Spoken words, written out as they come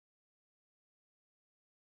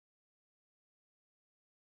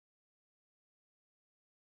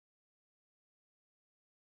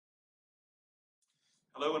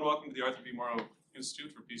Hello and welcome to the Arthur B. Morrow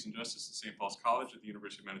Institute for Peace and Justice at St. Paul's College at the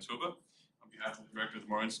University of Manitoba. On behalf of the Director of the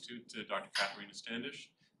Morrow Institute, Dr. Katharina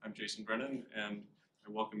Standish, I'm Jason Brennan, and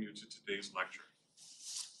I welcome you to today's lecture.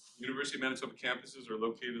 The University of Manitoba campuses are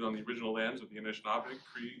located on the original lands of the Anishinaabe,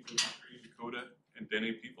 Cree, Dakota, and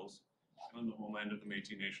Dene peoples, and on the homeland of the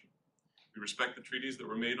Métis Nation. We respect the treaties that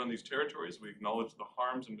were made on these territories. We acknowledge the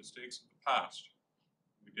harms and mistakes of the past.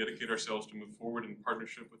 We dedicate ourselves to move forward in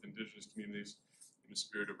partnership with Indigenous communities in a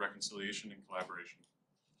spirit of reconciliation and collaboration.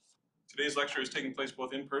 Today's lecture is taking place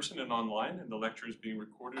both in person and online, and the lecture is being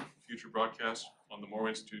recorded for future broadcast on the Morrow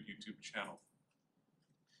Institute YouTube channel.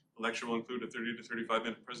 The lecture will include a 30 to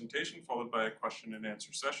 35-minute presentation followed by a question and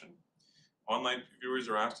answer session. Online viewers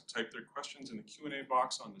are asked to type their questions in the Q&A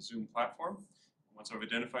box on the Zoom platform. Once I've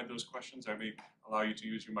identified those questions, I may allow you to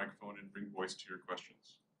use your microphone and bring voice to your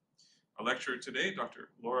questions. Our lecturer today,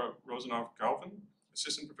 Dr. Lara Rosenoff Gauvin,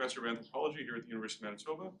 Assistant Professor of Anthropology here at the University of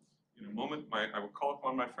Manitoba. In a moment, I will call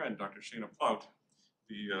upon my friend, Dr. Shayna Plaut,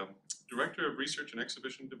 the Director of Research and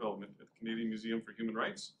Exhibition Development at the Canadian Museum for Human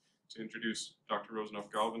Rights, to introduce Dr. Rosenoff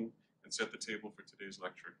Gauvin and set the table for today's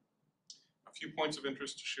lecture. A few points of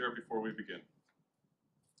interest to share before we begin.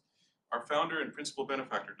 Our founder and principal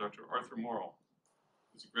benefactor, Dr. Arthur Morrow,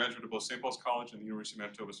 is a graduate of both St. Paul's College and the University of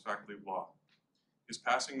Manitoba's Faculty of Law. His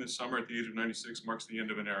passing this summer at the age of 96 marks the end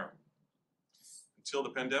of an era. Until the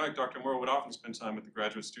pandemic, Dr. Morrow would often spend time with the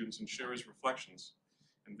graduate students and share his reflections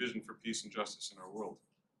and vision for peace and justice in our world.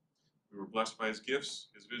 We were blessed by his gifts,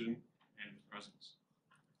 his vision, and his presence.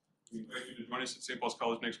 We invite you to join us at St. Paul's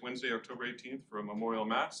College next Wednesday, October 18th, for a memorial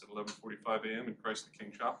mass at 11:45 a.m. in Christ the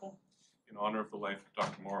King Chapel in honor of the life of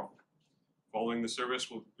Dr. Morrow. Following the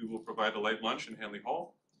service, we will provide a light lunch in Hanley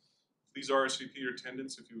Hall. Please RSVP your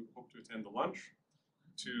attendance if you hope to attend the lunch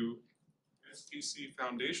to STC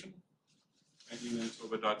Foundation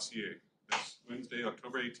Manitoba.ca. This Wednesday,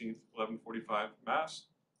 October 18th, 11:45 Mass,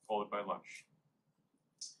 followed by lunch.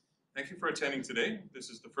 Thank you for attending today. This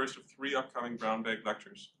is the first of 3 upcoming brown bag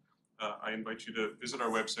lectures. I invite you to visit our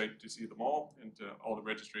website to see them all, and all the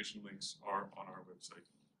registration links are on our website.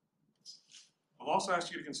 I'll also ask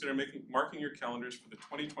you to consider marking your calendars for the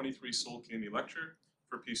 2023 Soul Candy Lecture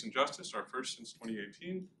for Peace and Justice, our first since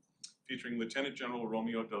 2018, featuring Lieutenant General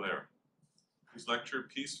Romeo de Lara. His lecture,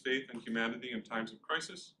 Peace, Faith, and Humanity in Times of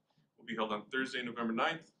Crisis, will be held on Thursday, November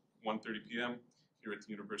 9th, 1:30 p.m. here at the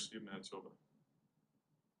University of Manitoba.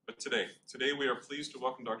 But today we are pleased to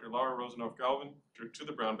welcome Dr. Lara Rosenoff Gauvin to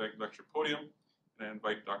the Brown Bag Lecture podium, and I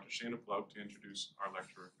invite Dr. Shayna Plaut to introduce our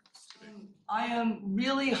lecturer today. I am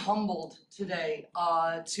really humbled today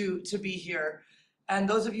to be here. And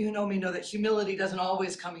those of you who know me know that humility doesn't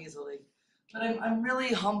always come easily. But I'm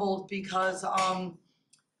really humbled because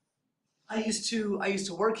I used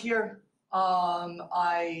to work here.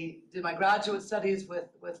 I did my graduate studies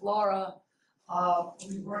with Lara.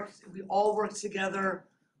 We all worked together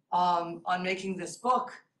on making this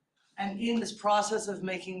book. And in this process of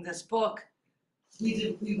making this book,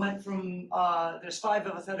 we went from, there's 5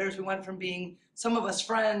 of us editors, we went from being, some of us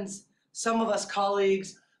friends, some of us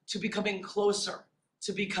colleagues, to becoming closer,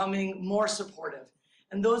 to becoming more supportive.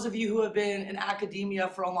 And those of you who have been in academia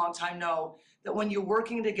for a long time know that when you're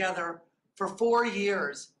working together for 4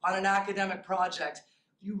 years on an academic project,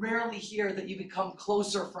 you rarely hear that you become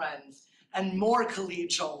closer friends and more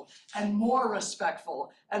collegial and more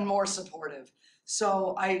respectful and more supportive.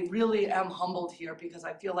 So I really am humbled here because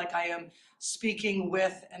I feel like I am speaking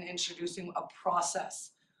with and introducing a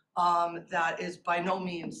process that is by no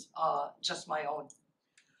means just my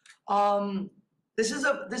own. This is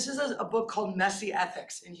a book called Messy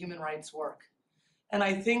Ethics in Human Rights Work. And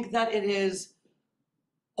I think that it is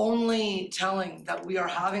only telling that we are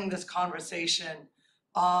having this conversation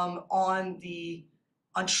on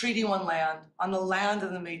Treaty 1 land, on the land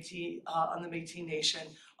of the Métis Nation,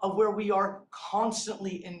 of where we are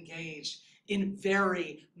constantly engaged in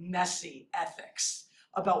very messy ethics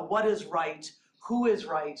about what is right, who is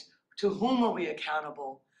right, to whom are we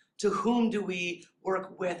accountable, to whom do we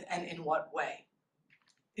work with, and in what way.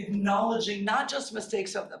 Acknowledging not just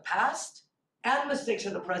mistakes of the past and mistakes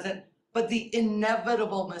of the present, but the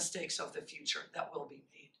inevitable mistakes of the future that will be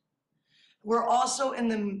made. We're also in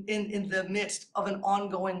the midst of an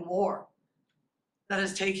ongoing war that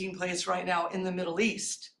is taking place right now in the Middle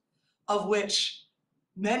East, of which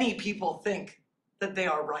many people think that they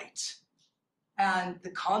are right. And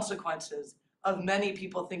the consequences of many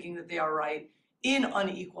people thinking that they are right in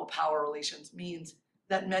unequal power relations means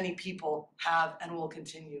that many people have and will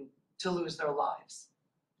continue to lose their lives.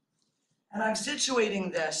 And I'm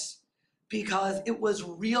situating this because it was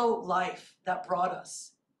real life that brought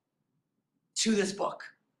us to this book.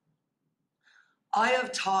 I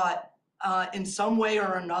have taught in some way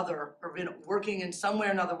or another, or been working in some way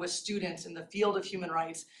or another with students in the field of human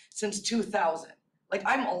rights since 2000. Like,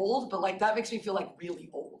 I'm old, but like that makes me feel like really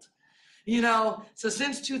old. You know, so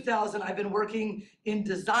since 2000, I've been working in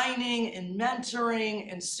designing, in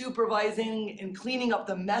mentoring, in supervising, in cleaning up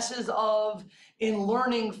the messes of, in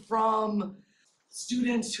learning from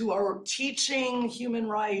students who are teaching human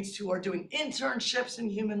rights, who are doing internships in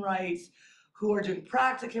human rights, who are doing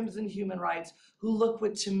practicums in human rights, who look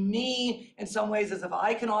to me in some ways as if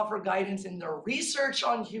I can offer guidance in their research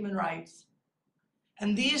on human rights.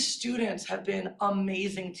 And these students have been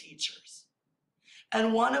amazing teachers.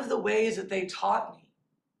 And one of the ways that they taught me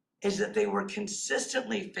is that they were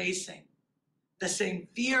consistently facing the same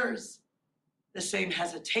fears, the same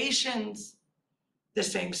hesitations, the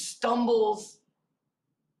same stumbles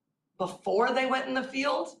before they went in the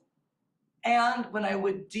field, and when I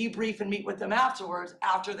would debrief and meet with them afterwards,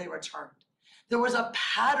 after they returned. There was a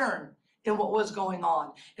pattern in what was going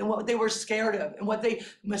on, in what they were scared of, and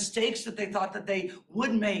mistakes that they thought that they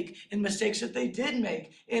would make, and mistakes that they did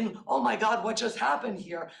make, in, oh my God, what just happened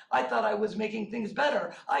here? I thought I was making things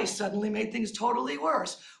better. I suddenly made things totally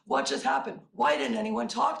worse. What just happened? Why didn't anyone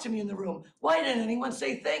talk to me in the room? Why didn't anyone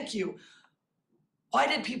say thank you? Why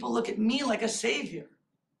did people look at me like a savior?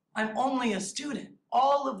 I'm only a student.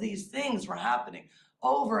 All of these things were happening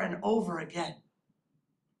over and over again.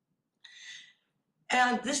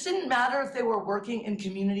 And this didn't matter if they were working in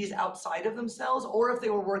communities outside of themselves or if they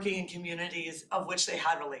were working in communities of which they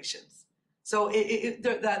had relations. So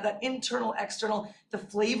that internal, external, the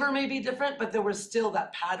flavor may be different, but there was still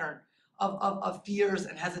that pattern of fears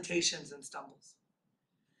and hesitations and stumbles.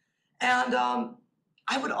 And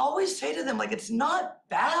I would always say to them, like, it's not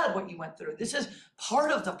bad what you went through. This is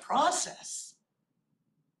part of the process.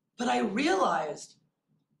 But I realized,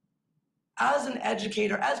 as an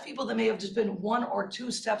educator, as people that may have just been 1 or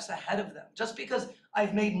 2 steps ahead of them, just because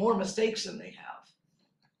I've made more mistakes than they have,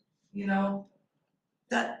 you know,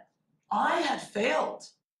 that I had failed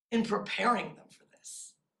in preparing them for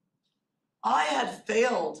this. I had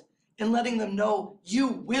failed in letting them know, you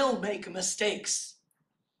will make mistakes.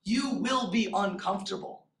 You will be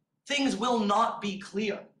uncomfortable. Things will not be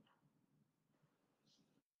clear.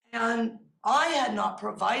 And I had not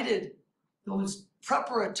provided those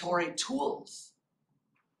preparatory tools.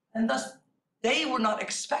 And thus, they were not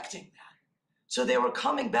expecting that. So they were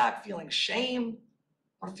coming back feeling shame,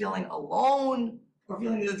 or feeling alone, or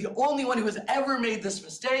feeling they're the only one who has ever made this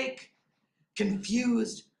mistake,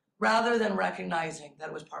 confused, rather than recognizing that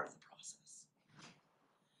it was part of the process.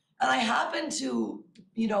 And I happened to,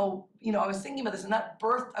 I was thinking about this, and that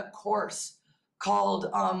birthed a course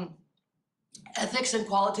called Ethics and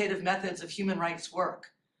Qualitative Methods of Human Rights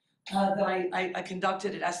Work that I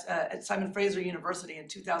conducted at Simon Fraser University in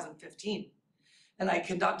 2015. And I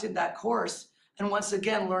conducted that course, and once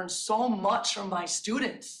again learned so much from my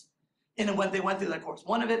students when they went through that course.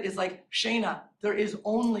 One of it is like, Shayna, there is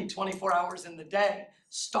only 24 hours in the day.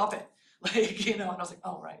 Stop it. And I was like,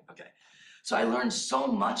 oh, right, okay. So I learned so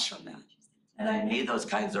much from that. And I made those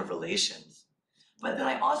kinds of relations. But then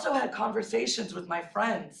I also had conversations with my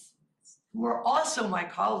friends who are also my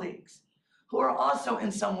colleagues, who are also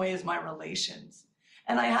in some ways my relations.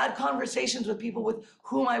 And I had conversations with people with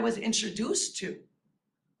whom I was introduced to.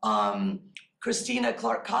 Christina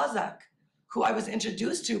Clark-Kazak, who I was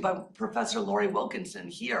introduced to by Professor Laurie Wilkinson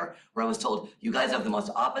here, where I was told, you guys have the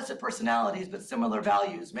most opposite personalities, but similar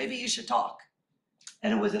values. Maybe you should talk.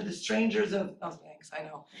 And it was at the Strangers of, oh, thanks, I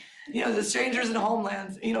know. The Strangers in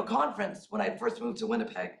Homelands, conference when I first moved to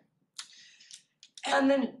Winnipeg. And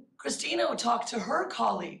then Christina would talk to her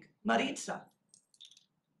colleague, Maritza,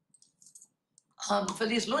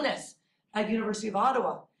 Feliz Lunes at University of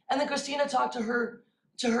Ottawa. And then Christina talked to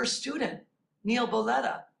her student, Neil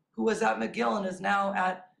Boletta, who was at McGill and is now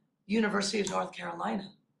at University of North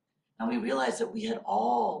Carolina. And we realized that we had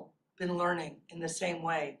all been learning in the same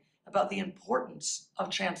way about the importance of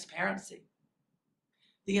transparency,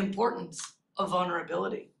 the importance of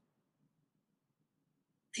vulnerability,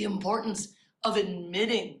 the importance of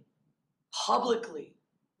admitting publicly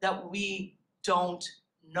that we don't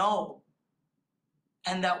know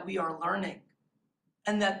and that we are learning,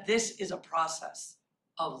 and that this is a process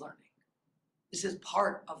of learning. This is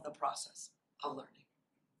part of the process of learning.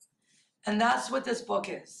 And that's what this book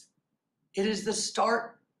is. It is the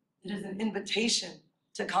start. It is an invitation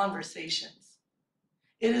to conversations.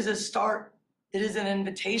 It is a start. It is an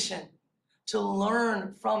invitation to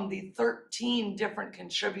learn from the 13 different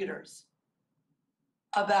contributors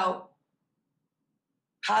about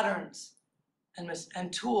patterns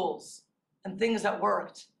and tools and things that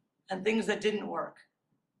worked and things that didn't work.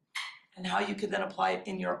 and how you could then apply it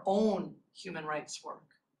in your own human rights work.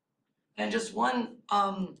 And just one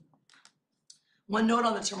note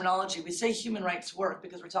on the terminology. We say human rights work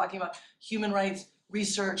because we're talking about human rights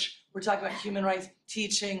research, we're talking about human rights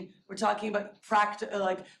teaching, we're talking about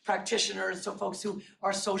practitioners, so folks who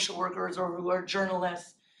are social workers or who are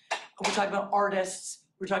journalists, we're talking about artists,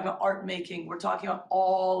 we're talking about art making, we're talking about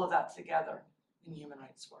all of that together in human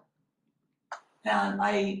rights work. And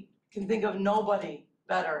I can think of nobody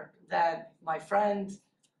better than my friend,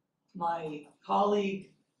 my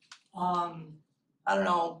colleague, I don't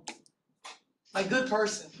know, my good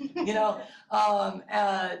person,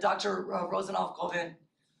 Dr. Rosenoff Gauvin,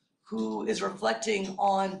 who is reflecting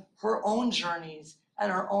on her own journeys and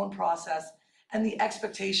her own process and the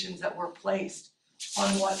expectations that were placed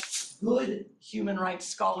on what good human rights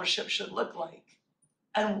scholarship should look like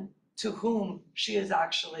and to whom she is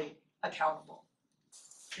actually accountable.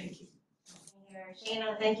 Thank you.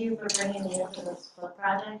 Shayna, thank you for bringing me into this book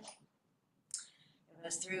project. It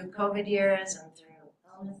was through COVID years and through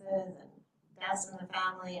illnesses and deaths in the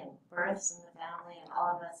family and births in the family, and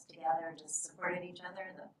all of us together just supported each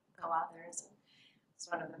other, the co-authors. And it's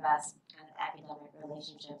one of the best kind of academic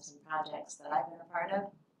relationships and projects that I've been a part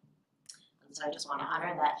of. And so I just want to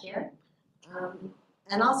honor that here.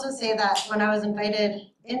 And also say that when I was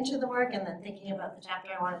invited into the work and then thinking about the chapter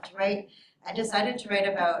I wanted to write, I decided to write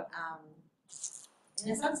about,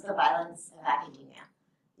 in a sense, the violence of academia.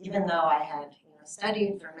 Even though I had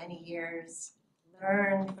studied for many years,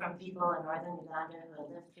 learned from people in Northern Uganda who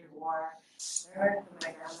had lived through war, learned from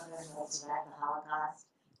my grandmother who had survived the Holocaust,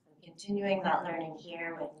 and continuing that learning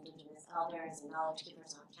here with Indigenous elders and knowledge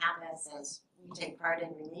keepers on campus as we take part in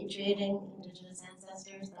repatriating Indigenous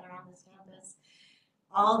ancestors that are on this campus.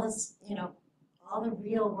 All this, all the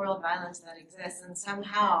real world violence that exists, and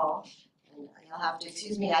somehow, and you'll have to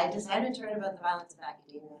excuse me, I decided to write about the violence of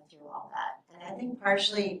academia through all that. And I think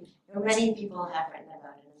partially, many people have written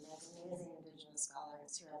about it, and there's amazing Indigenous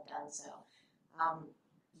scholars who have done so.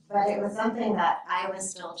 But it was something that I was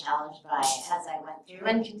still challenged by as I went through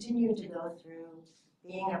and continue to go through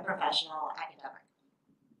being a professional academic.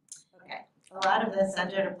 Okay, a lot of this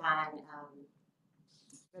centered upon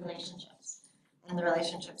relationships. And the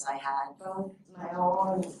relationships I had, both my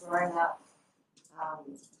own growing up,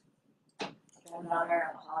 a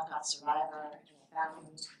granddaughter, a Holocaust survivor, in a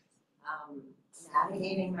family,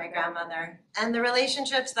 navigating my grandmother, and the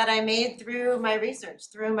relationships that I made through my research,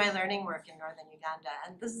 through my learning work in Northern Uganda.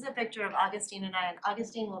 And this is a picture of Augustine and I, and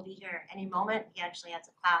Augustine will be here any moment. He actually has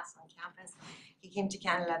a class on campus. He came to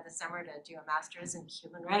Canada this summer to do a master's in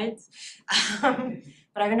human rights.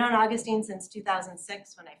 But I've known Augustine since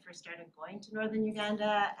 2006 when I first started going to Northern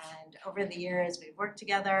Uganda, and over the years we've worked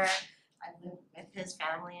together. I've lived with his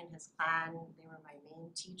family and his clan. They were my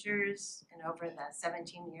main teachers in over the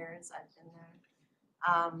 17 years I've been there.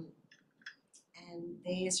 And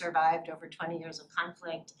they survived over 20 years of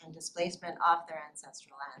conflict and displacement off their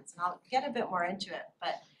ancestral lands. And I'll get a bit more into it,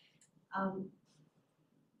 but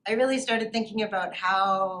I really started thinking about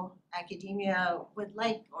how academia would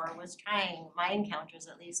like, or was trying, my encounters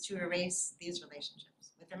at least, to erase these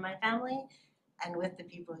relationships within my family and with the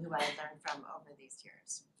people who I learned from over these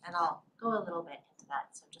years. And I'll go a little bit into that,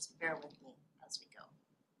 so just bear with me as we go.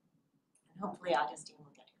 And hopefully Augustine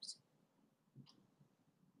will get here soon.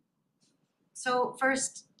 So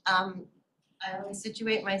first, I always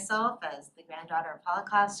situate myself as the granddaughter of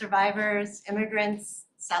Holocaust survivors, immigrants,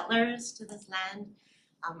 settlers to this land.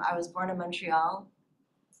 I was born in Montreal.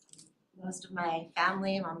 Most of my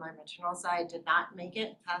family on my maternal side did not make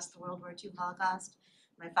it past the World War II Holocaust.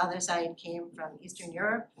 My father's side came from Eastern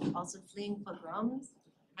Europe, also fleeing pogroms,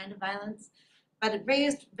 kind of violence, but it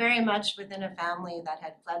raised very much within a family that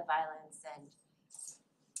had fled violence and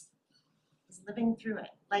was living through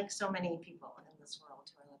it, like so many people in this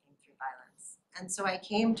world who are living through violence. And so I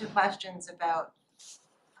came to questions about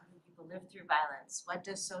how do people live through violence? What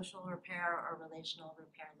does social repair or relational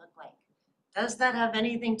repair look like? Does that have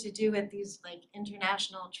anything to do with these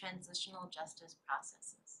international transitional justice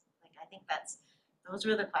processes? I think those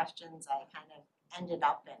were the questions I kind of ended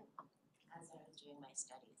up in as I was doing my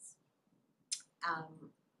studies.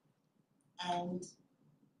 And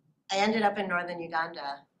I ended up in Northern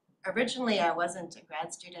Uganda. Originally, I wasn't a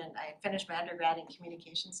grad student. I finished my undergrad in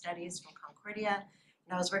communication studies from Concordia,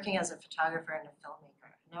 and I was working as a photographer and a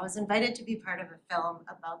filmmaker. And I was invited to be part of a film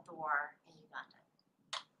about the war in Uganda.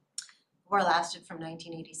 The war lasted from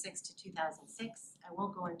 1986 to 2006. I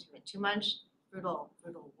won't go into it too much. Brutal,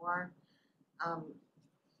 brutal war.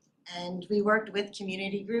 And we worked with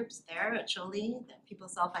community groups there at Choli, that people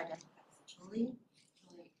self-identify as Choli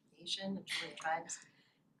Nation, the Choli tribes.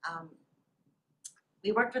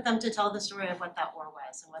 we worked with them to tell the story of what that war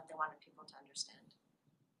was and what they wanted people to understand.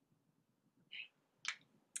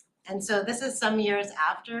 And so this is some years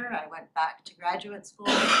after I went back to graduate school,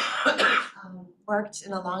 worked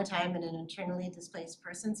in a long time in an internally displaced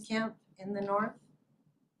persons camp in the north.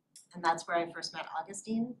 And that's where I first met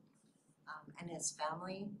Augustine and his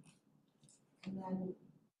family. And then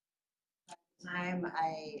by the time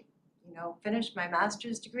I finished my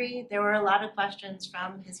master's degree, there were a lot of questions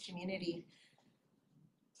from his community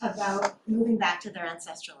about moving back to their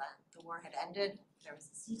ancestral land. The war had ended, there was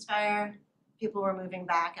a ceasefire, people were moving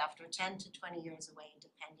back after 10 to 20 years away,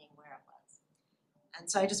 depending where it was. And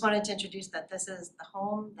so I just wanted to introduce that this is the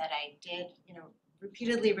home that I did,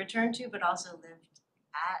 repeatedly return to, but also lived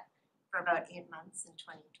at for about 8 months in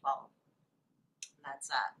 2012. And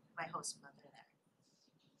that's my host mother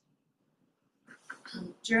there.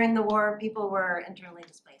 During the war, people were internally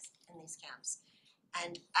displaced in these camps.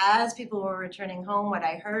 And as people were returning home, what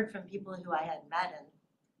I heard from people who I had met and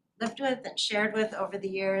lived with and shared with over the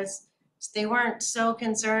years, they weren't so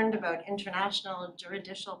concerned about international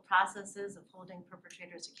judicial processes of holding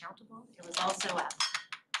perpetrators accountable. It was also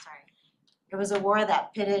it was a war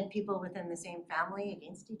that pitted people within the same family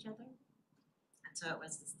against each other. And so it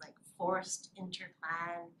was this like forced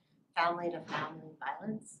inter-clan, family-to-family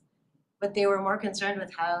violence. But they were more concerned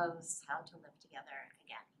with how to live together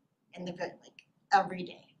again in the good, like every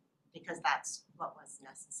day, because that's what was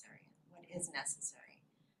necessary, what is necessary.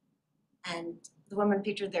 And the woman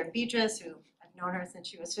featured there, Beatrice, who I've known her since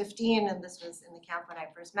she was 15, and this was in the camp when I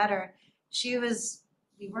first met her.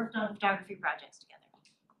 We worked on photography projects together.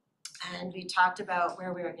 And we talked about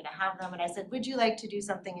where we were gonna have them, and I said, would you like to do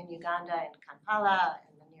something in Uganda, in Kampala,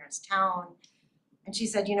 in the nearest town? And she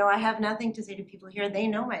said, I have nothing to say to people here. They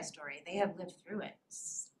know my story. They have lived through it.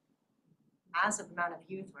 Massive amount of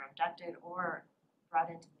youth were abducted or brought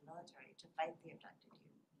into the military to fight the abducted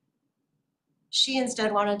youth. She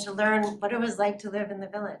instead wanted to learn what it was like to live in the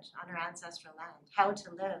village on her ancestral land, how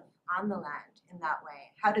to live on the land in that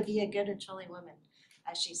way, how to be a good Acholi woman,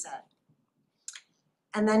 as she said.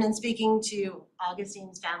 And then in speaking to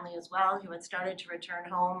Augustine's family as well, who had started to return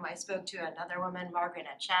home, I spoke to another woman, Margaret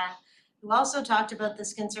Acha, who also talked about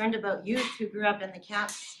this concern about youth who grew up in the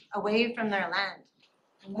camps away from their land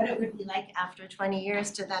and what it would be like after 20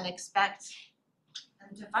 years to then expect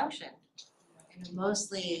them to function in a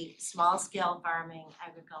mostly small-scale farming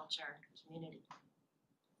agriculture community.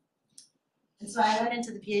 And so I went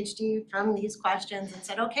into the PhD from these questions and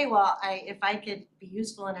said, okay, well, if I could be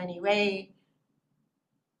useful in any way,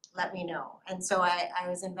 let me know. And so I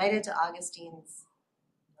was invited to Augustine's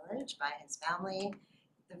village by his family.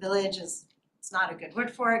 The village it's not a good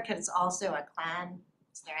word for it because it's also a clan.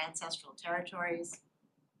 It's their ancestral territories.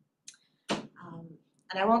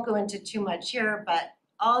 And I won't go into too much here, but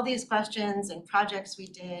all these questions and projects we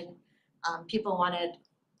did, people wanted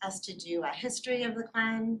us to do a history of the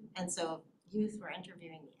clan. And so youth were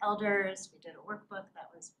interviewing the elders. We did a workbook that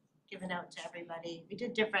was given out to everybody. We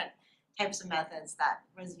did different types of methods that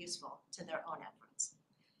was useful to their own efforts.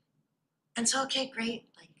 And so, okay, great,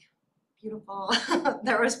 like beautiful.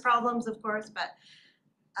 There was problems, of course, but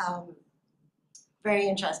very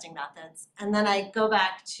interesting methods. And then I go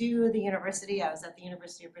back to the university. I was at the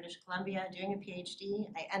University of British Columbia doing a PhD.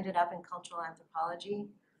 I ended up in cultural anthropology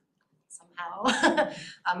somehow.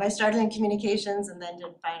 I started in communications and then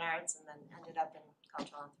did fine arts and then ended up in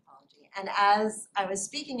cultural anthropology. And as I was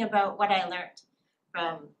speaking about what I learned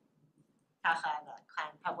from Kaka, the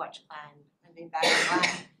clan, Pabwach clan, and being back in the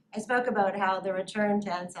land, I spoke about how the return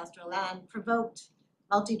to ancestral land provoked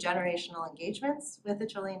multi-generational engagements with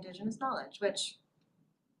Acholi Indigenous knowledge, which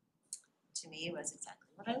to me was exactly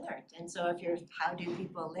what I learned. And so how do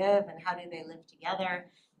people live and how do they live together?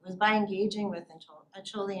 It was by engaging with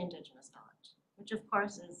Acholi Indigenous knowledge, which of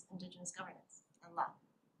course is Indigenous governance and law.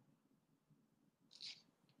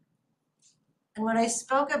 And when I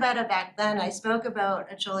spoke about it back then, I spoke about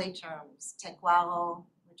Acholi terms, tekwaro,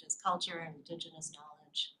 which is culture and Indigenous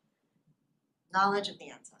knowledge. Knowledge of the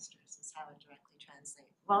ancestors is how it directly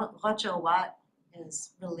translates. Rocho wat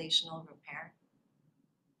is relational repair.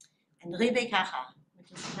 And ribbe kaka,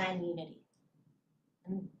 which is clan unity.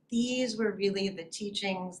 And these were really the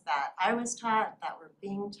teachings that I was taught, that were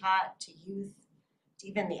being taught to youth, to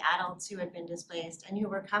even the adults who had been displaced and who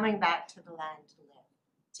were coming back to the land to live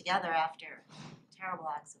together after terrible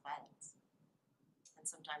acts of violence, and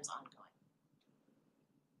sometimes ongoing.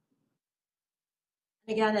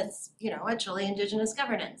 And again, it's, Acholi Indigenous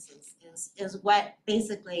governance is what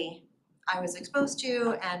basically I was exposed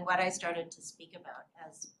to and what I started to speak about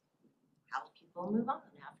as how people move on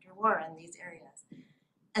after war in these areas.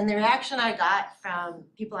 And the reaction I got from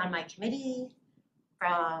people on my committee,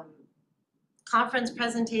 from conference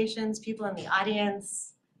presentations, people in the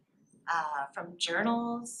audience, from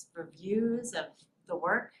journals, reviews of the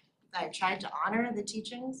work. I tried to honor the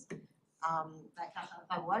teachings that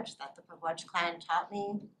the Pavwaj clan taught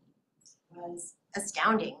me was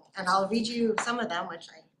astounding. And I'll read you some of them, which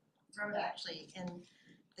I wrote actually in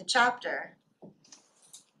the chapter.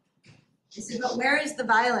 They say, but where is the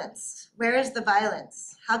violence? Where is the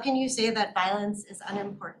violence? How can you say that violence is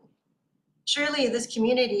unimportant? Surely this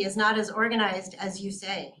community is not as organized as you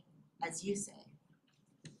say.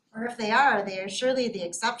 Or if they are surely the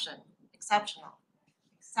exception,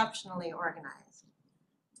 exceptionally organized.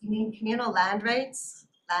 You mean communal land rights?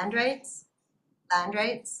 Land rights? Land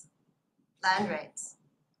rights? Land rights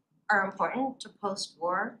are important to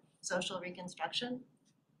post-war social reconstruction?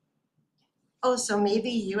 Oh, so maybe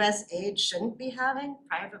US aid shouldn't be having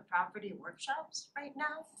private property workshops right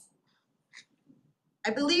now? I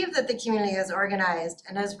believe that the community is organized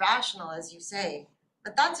and as rational as you say,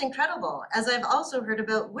 but that's incredible, as I've also heard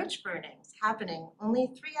about witch burnings happening only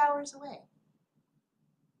 3 hours away.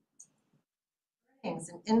 Burnings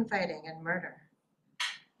and infighting and murder.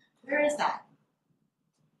 Where is that?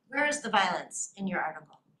 Where is the violence in your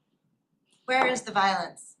article? Where is the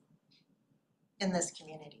violence in this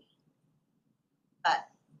community?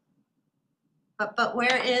 But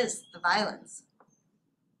where is the violence?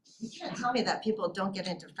 You can't tell me that people don't get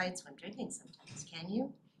into fights when drinking sometimes, can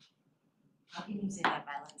you? How can you say that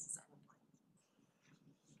violence is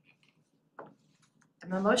unimportant?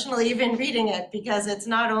 I'm emotional even reading it because it's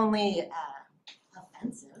not only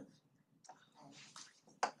offensive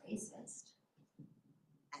and racist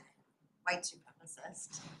and white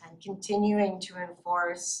supremacist and continuing to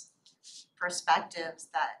enforce perspectives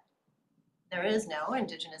that there is no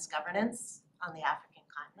Indigenous governance on the African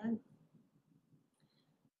continent.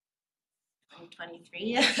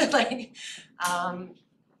 2023,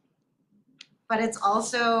 but it's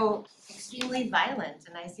also extremely violent,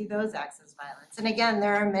 and I see those acts as violence. And again,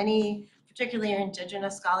 there are many, particularly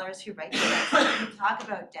Indigenous scholars who write who talk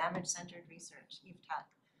about damage-centered research, who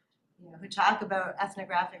talk about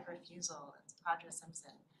ethnographic refusal, it's Audra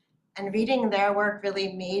Simpson. And reading their work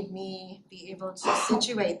really made me be able to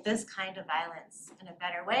situate this kind of violence in a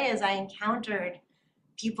better way as I encountered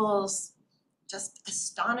people's just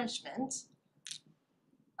astonishment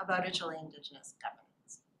about Acholi Indigenous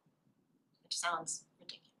governance, which sounds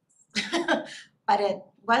ridiculous, but it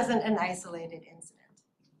wasn't an isolated incident.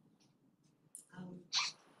 I'm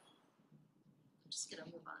just gonna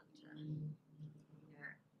move on to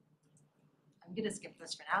here. I'm gonna skip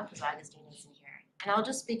this for now because Augustine isn't here. And I'll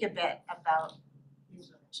just speak a bit about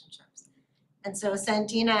these relationships. And so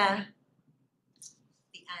Santina,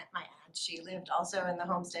 my aunt, she lived also in the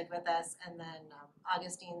homestead with us, and then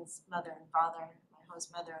Augustine's mother and father, my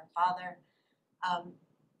host mother and father.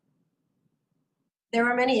 There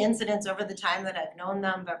were many incidents over the time that I've known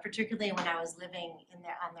them, but particularly when I was living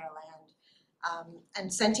on their land.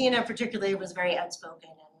 And Santina particularly was very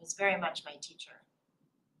outspoken and was very much my teacher.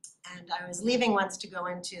 And I was leaving once to go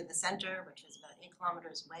into the center, which was about 8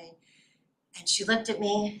 kilometers away. And she looked at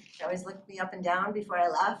me. She always looked me up and down before I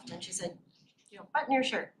left. And she said, button your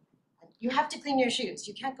shirt. You have to clean your shoes.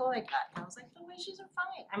 You can't go like that. And I was like, no, my shoes are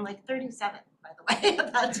fine. I'm like 37, by the way,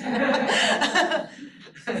 at that time.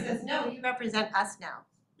 She says, no, you represent us now.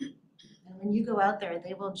 And when you go out there,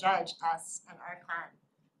 they will judge us and our clan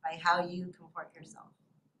by how you comport yourself.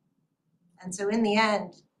 And so in the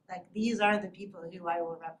end, these are the people who I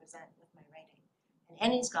will represent with my writing and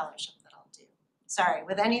any scholarship that I'll do.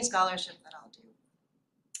 With any scholarship that I'll do.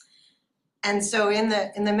 And so in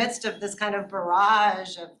the midst of this kind of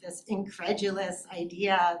barrage of this incredulous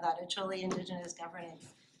idea that Acholi Indigenous governance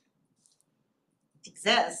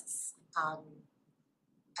exists,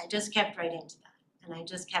 I just kept writing to that. And I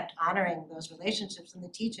just kept honoring those relationships and the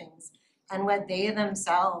teachings and what they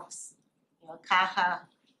themselves, kaka,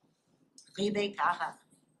 ribbe kaka.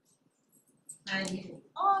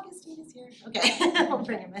 Augustine is here. Okay, we'll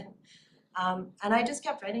bring him in. And I just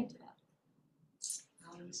kept writing to that.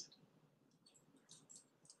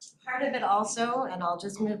 Part of it also, and I'll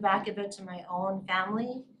just move back a bit to my own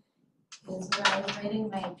family, is when I was writing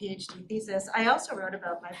my PhD thesis, I also wrote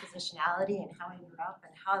about my positionality and how I grew up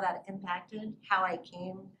and how that impacted how I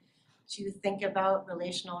came to think about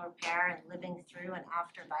relational repair and living through and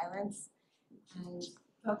after violence. And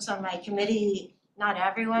folks on my committee, not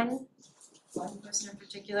everyone, one person in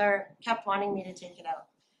particular, kept wanting me to take it out.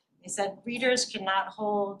 They said readers cannot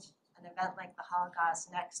hold an event like the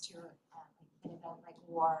Holocaust next to an event like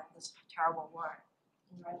war, this terrible war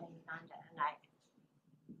in Northern Uganda. And I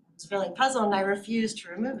was really puzzled and I refused to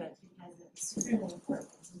remove it because it supremely important.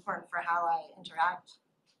 It's important for how I interact.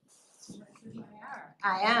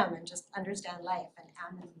 I am, and just understand life and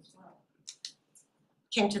am in this world.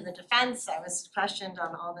 Came to the defense, I was questioned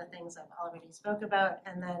on all the things I've already spoke about,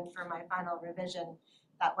 and then for my final revision,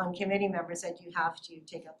 that one committee member said, you have to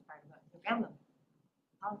take out the part about your grandmother,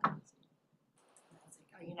 Holocaust. And I was like,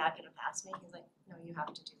 are you not gonna pass me? He's like, no, you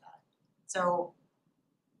have to do that. So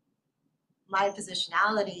my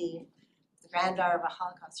positionality, the granddaughter of a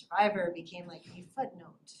Holocaust survivor, became like a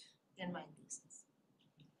footnote in my thesis.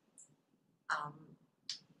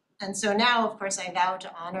 And so now, of course, I vow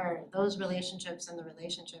to honor those relationships and the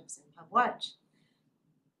relationships in Pabwatch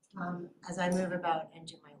as I move about and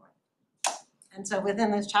do my work. And so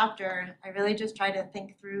within this chapter, I really just try to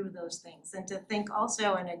think through those things and to think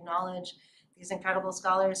also and acknowledge these incredible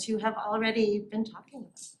scholars who have already been talking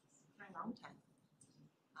about this for a long time.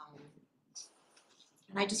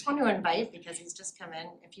 And I just want to invite, because he's just come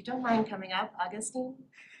in, if you don't mind coming up, Augustine.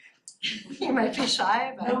 You might be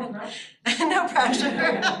shy, but no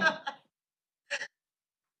pressure.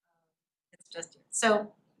 It's just you.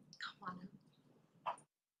 So, come on. A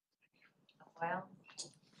while.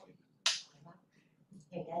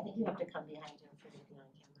 Okay, I think you have to come behind you for you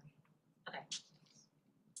on camera. Okay.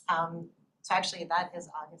 So actually, that is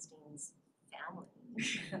Augustine's family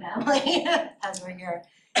as we're here.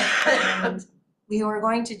 And we were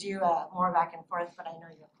going to do more back and forth, but I know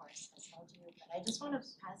you, of course, has told you. But I just want to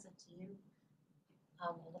pass it to you a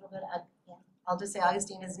little bit. Yeah. I'll just say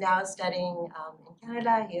Augustine is now studying in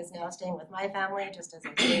Canada. He is now staying with my family, just as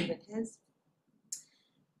I stayed with his.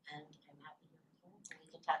 And I'm happy you're here, and we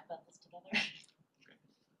can talk about this together.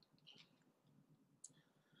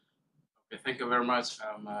 Okay, thank you very much.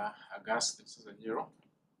 I'm Augustine Susan-Nero,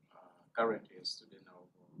 currently a student of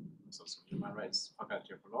Social Human Rights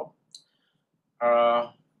Faculty of Law.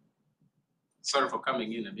 Sorry for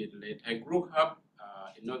coming in a bit late. I grew up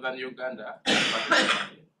in Northern Uganda,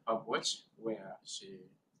 particularly Pabwatch, where she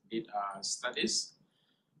did her studies.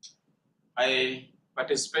 I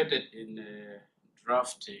participated in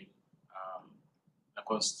drafting the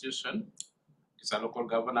Constitution. It's a local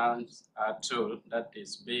governance tool that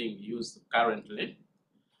is being used currently.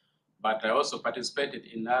 But I also participated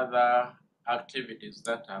in other activities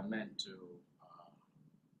that are meant to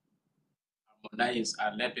harmonize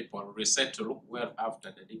and let people resettle well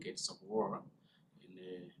after the decades of war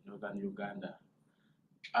in Northern Uganda.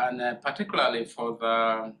 And particularly for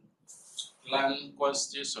the land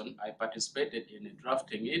constitution, I participated in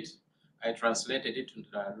drafting it. I translated it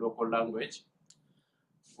into the local language.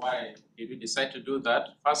 Why did we decide to do that?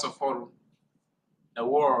 First of all, the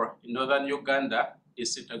war in Northern Uganda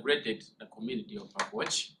disintegrated the community of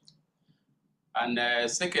Pabwatch. And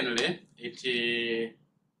secondly, it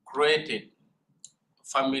created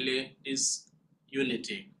family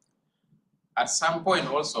disunity. At some point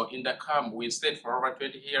also in the camp, we stayed for over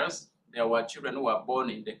 20 years. There were children who were born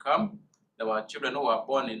in the camp. There were children who were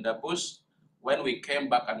born in the bush. When we came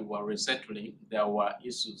back and were resettling, there were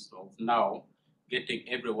issues of now getting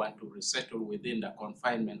everyone to resettle within the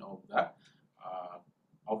confinement of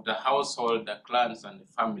the household, the clans, and the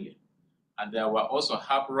family. And there were also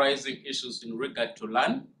uprising issues in regard to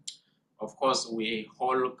land. Of course, we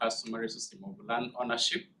hold customary system of land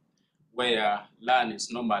ownership, where land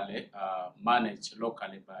is normally managed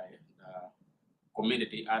locally by the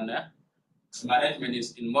community, and management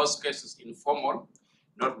is in most cases informal,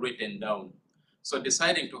 not written down. So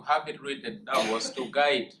deciding to have it written down was to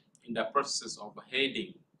guide in the process of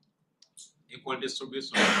heading equal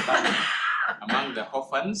distribution of land among the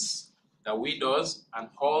orphans, the widows, and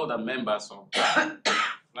all the members of the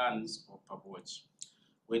clans of Pabwatch.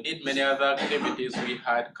 We did many other activities. We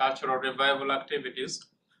had cultural revival activities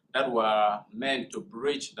that were meant to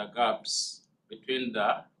bridge the gaps between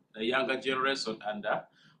the younger generation and the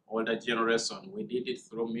older generation. We did it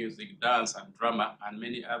through music, dance, and drama, and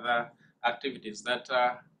many other activities that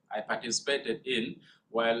I participated in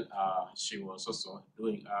while she was also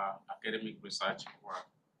doing academic research work.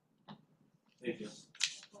 Thank you.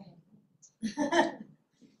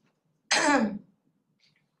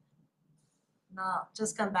 Now,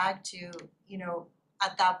 just come back to,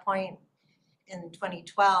 at that point in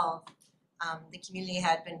 2012, the community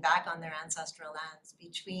had been back on their ancestral lands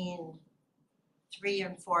between 3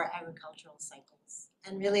 and 4 agricultural cycles.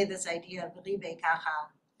 And really this idea of ribbe, kaka,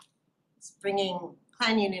 bringing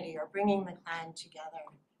clan unity or bringing the clan together.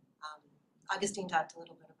 Augustine talked a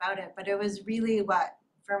little bit about it, but it was really what,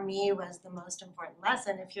 for me, was the most important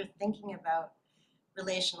lesson if you're thinking about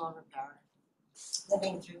relational repair,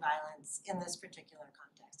 living through violence in this particular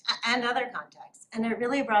context and other contexts. And it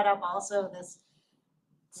really brought up also this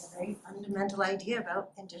a very fundamental idea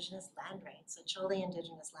about Indigenous land rights, so truly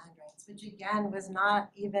Indigenous land rights, which again was not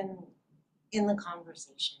even in the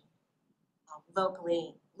conversation.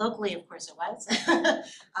 Locally, of course it was,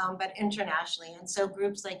 but internationally. And so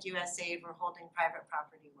groups like USAID were holding private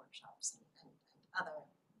property workshops and other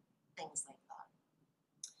things like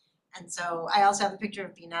that. And so I also have a picture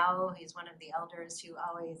of Binao. He's one of the elders he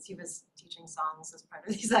was teaching songs as part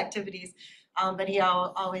of these activities, but he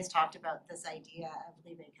always talked about this idea of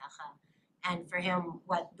ribbe kaka. And for him,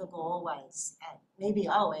 what the goal was, maybe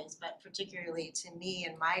always, but particularly to me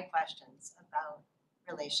and my questions about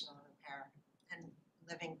relational repair and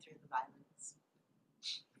living through the violence.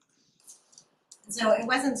 So it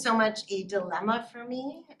wasn't so much a dilemma for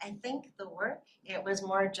me, I think, the work. It was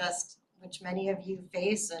more just, which many of you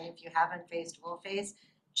face, and if you haven't faced, will face,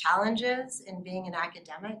 challenges in being an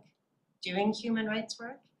academic, doing human rights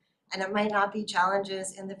work. And it might not be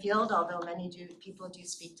challenges in the field, although people do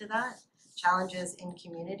speak to that, challenges in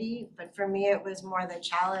community. But for me, it was more the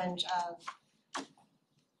challenge of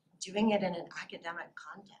doing it in an academic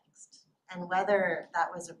context, and whether that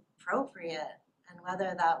was appropriate, and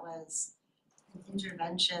whether that was an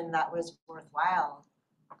intervention that was worthwhile,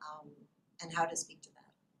 and how to speak to that.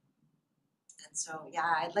 And so,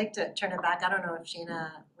 yeah, I'd like to turn it back. I don't know if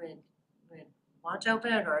Shayna would want to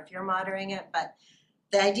open it or if you're moderating it, but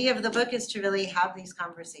the idea of the book is to really have these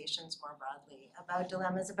conversations more broadly about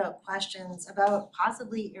dilemmas, about questions, about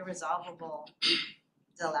possibly irresolvable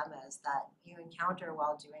dilemmas that you encounter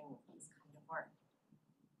while doing this kind of work.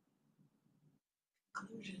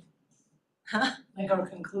 Conclusion. Huh? Like our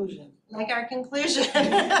conclusion. Like our conclusion.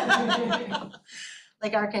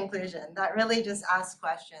 Like our conclusion. That really just asks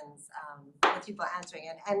questions with people answering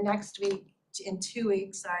it. And next week, in 2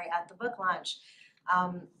 weeks, at the book launch,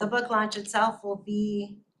 the book launch itself will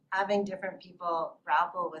be having different people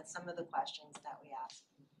grapple with some of the questions that we asked.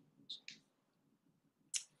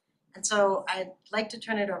 And so I'd like to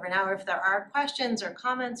turn it over now. If there are questions or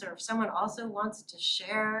comments, or if someone also wants to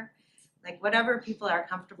share, like whatever people are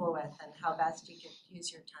comfortable with and how best you could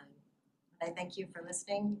use your time. But I thank you for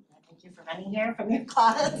listening. I thank you for running here from your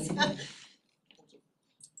class. Thank you.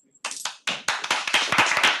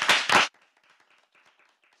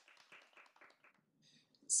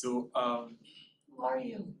 So, Who are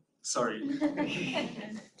you? sorry.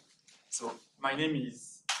 So, my name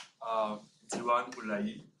is Diwan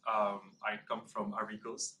Ulai. I come from Ivory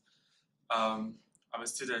Coast. I'm a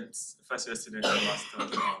student, first year student in Master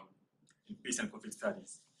in Peace and Conflict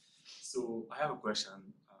Studies. So, I have a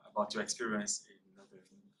question about your experience in Northern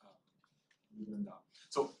Uganda.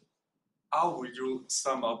 So, how would you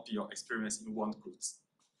sum up your experience in one quote?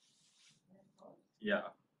 Yeah.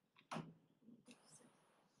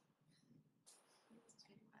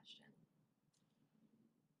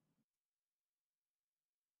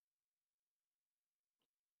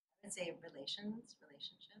 I'd say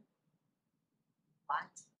relationship.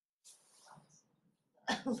 What?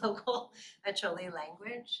 Local, actually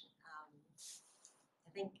language. I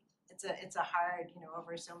think it's a hard,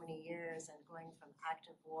 over so many years and going from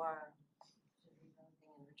active war to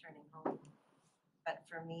rebuilding and returning home. But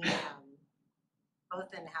for me,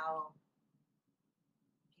 both in how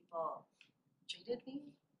people treated me,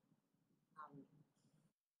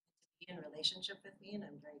 to be in relationship with me, and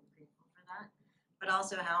I'm very grateful for that. But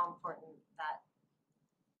also how important that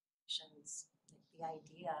relations, the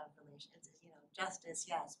idea of relations, justice,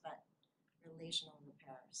 yes, but relational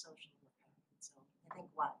repair, social repair. So I think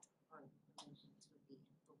what or relations would be the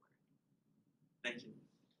word. Thank you.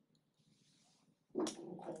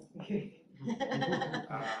 Thank you.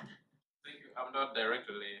 I'm not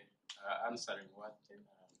directly answering what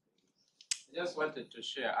I just wanted to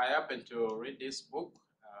share. I happened to read this book,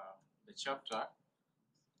 the chapter,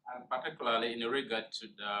 and particularly in regard to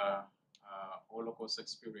the Holocaust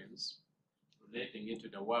experience, relating it to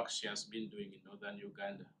the work she has been doing in Northern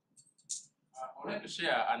Uganda. I wanted to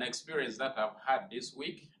share an experience that I've had this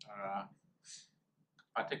week,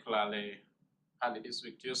 particularly early this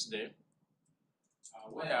week, Tuesday,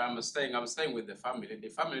 where I'm staying with the family. The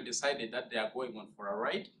family decided that they are going on for a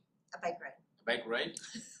ride. A bike ride. A bike ride.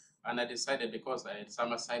 And I decided, because I had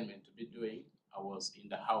some assignment to be doing, I was in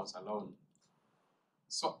the house alone.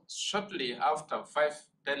 So shortly after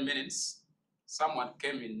 5-10 minutes, someone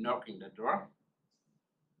came in knocking the door.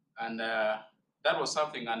 And that was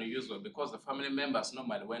something unusual, because the family members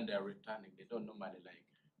normally, when they're returning, they don't normally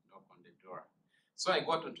knock on the door. So I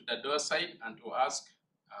got onto the door side and to ask,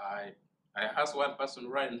 I asked one person,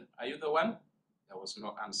 Ryan, are you the one? There was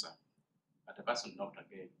no answer, but the person knocked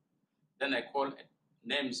again. Then I called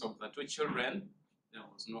names of the two children, there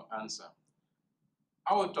was no answer.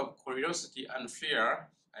 Out of curiosity and fear,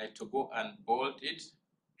 I had to go and bolt it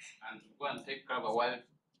and go and take cover while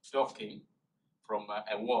talking from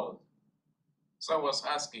a wall. So I was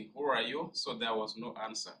asking, who are you? So there was no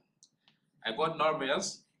answer. I got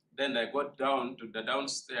nervous, then I got down to the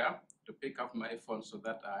downstairs to pick up my phone so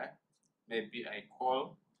that maybe I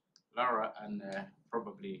call Lara and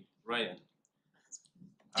probably Ryan.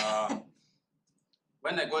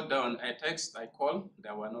 When I got down, I text, I called,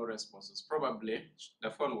 there were no responses. Probably the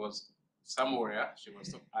phone was somewhere, she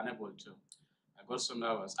was unable to. I got so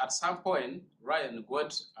nervous. At some point, Ryan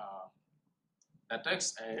got the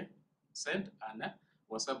text I sent and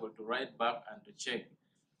was able to write back and to check.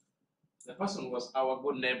 The person was our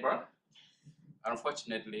good neighbor.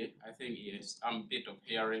 Unfortunately, I think he has a bit of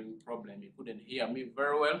hearing problem. He couldn't hear me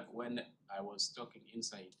very well when I was talking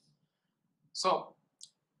inside. So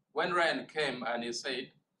when Ryan came and he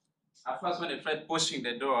said, at first when he tried pushing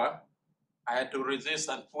the door, I had to resist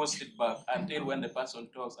and push it back until when the person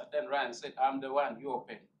talks. And then Ryan said, I'm the one, you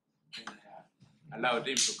open. And allowed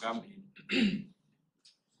him to come in.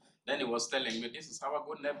 Then he was telling me, this is our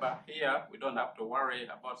good neighbor here. We don't have to worry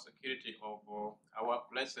about security of our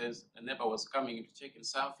places. The neighbor was coming to check in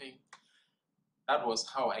something. That was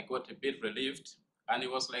how I got a bit relieved. And he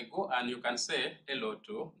was like, go and you can say hello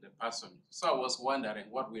to the person. So I was wondering,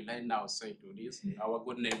 what will I now say to this, our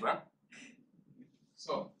good neighbor?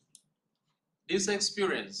 So this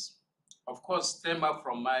experience, of course, stemmed up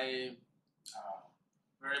from my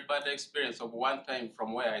very bad experience of one time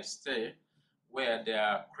from where I stay, where there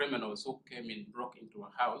are criminals who came in, broke into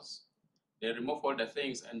a house. They removed all the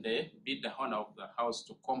things and they beat the owner of the house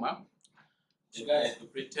to coma. The guy had to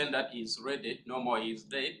pretend that he's ready, no more, he's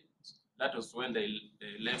dead. That was when they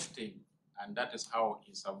left him, and that is how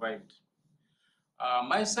he survived.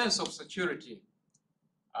 My sense of security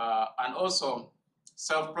and also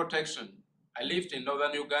self-protection. I lived in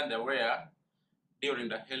Northern Uganda where during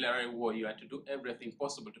the Hillary War, you had to do everything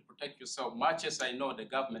possible to protect yourself. Much as I know the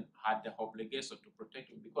government had the obligation to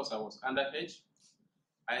protect me because I was underage.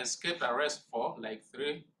 I escaped arrest for like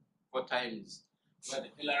 3-4 times, where the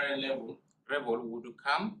Hillary rebel would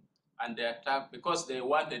come and they attack because they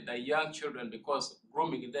wanted the young children because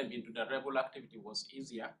grooming them into the rebel activity was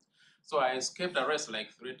easier. So I escaped arrest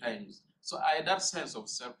like 3 times. So I had that sense of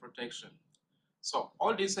self-protection. So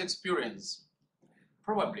all this experience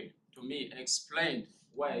probably to me explained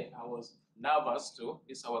why I was nervous to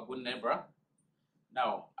this our good neighbor.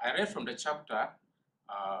 Now, I read from the chapter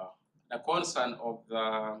the concern of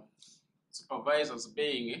the supervisors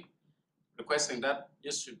being requesting that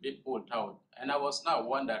this should be pulled out. And I was now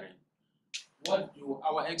wondering, what do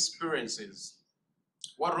our experiences,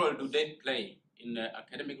 what role do they play in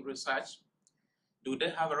academic research? Do they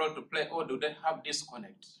have a role to play or do they have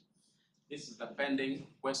disconnect? This is the pending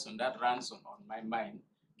question that runs on my mind,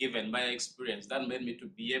 given my experience that made me to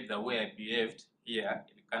behave the way I behaved here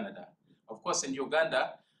in Canada. Of course, in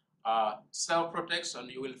Uganda, self-protection,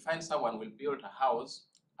 you will find someone will build a house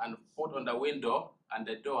and put on the window and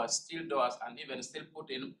the doors, steel doors, and even still put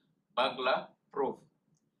in burglar proof.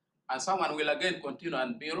 And someone will again continue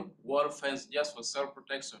and build wall fence just for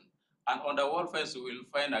self-protection. And on the wall fence, you will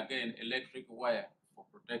find again electric wire for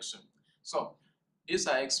protection. So these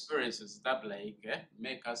are experiences that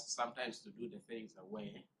make us sometimes to do the things the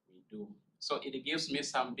way we do. So it gives me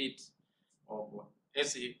some bit of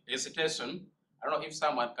hesitation. I don't know if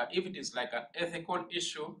someone can, if it is like an ethical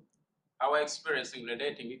issue, our experiencing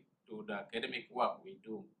relating it to the academic work we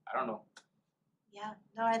do. I don't know. Yeah,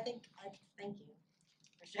 no, thank you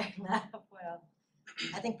for sharing that. Well,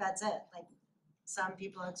 I think that's it. Like, some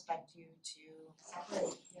people expect you to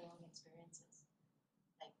separate your own experiences.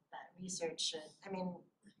 Like, that research should, I mean,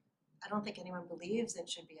 I don't think anyone believes it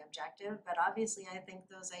should be objective, but obviously I think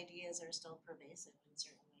those ideas are still pervasive in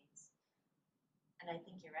certain ways. And I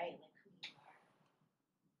think you're right, like who you are.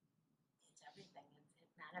 It's everything,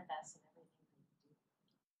 it manifests in everything that you do.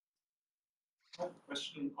 I have a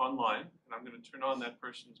question online, and I'm going to turn on that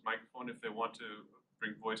person's microphone if they want to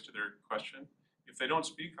bring voice to their question. If they don't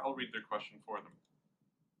speak, I'll read their question for them.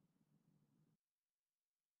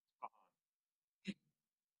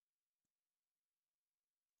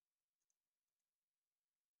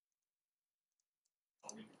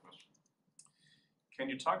 I'll read the question. Can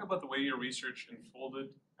you talk about the way your research unfolded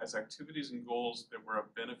as activities and goals that were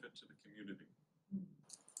of benefit to the community?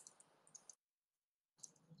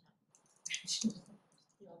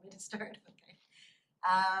 You want me to start? Okay.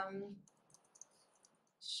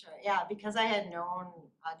 Sure, yeah, because I had known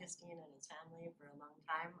Augustine and his family for a long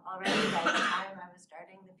time already by the time I was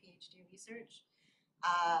starting the PhD research.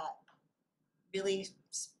 Really,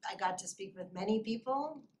 I got to speak with many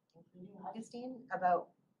people, including Augustine, about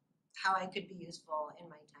how I could be useful in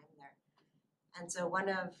my time there. And so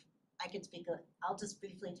I'll just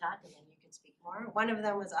briefly talk and then you can speak more. One of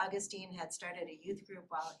them was Augustine had started a youth group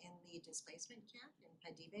while in the displacement camp in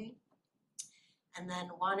Padibe, and then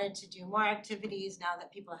wanted to do more activities now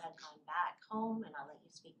that people had gone back home, and I'll let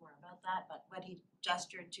you speak more about that, but what he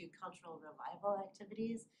gestured to cultural revival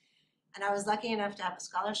activities. And I was lucky enough to have a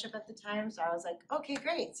scholarship at the time, so I was like, okay,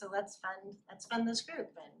 great, so let's fund this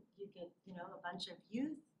group. And you could, a bunch of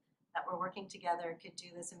youth that were working together could do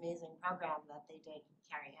this amazing program that they did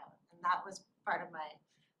carry out. And that was part of my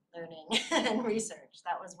learning and research.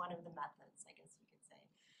 That was one of the methods, I guess you could say.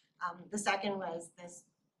 The second was this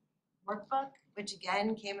workbook, which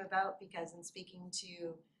again came about because in speaking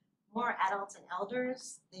to more adults and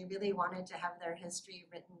elders, they really wanted to have their history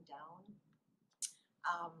written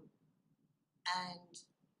down. And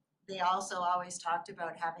they also always talked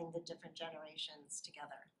about having the different generations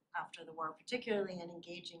together after the war, particularly in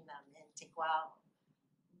engaging them in Tequao,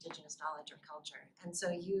 indigenous knowledge or culture. And so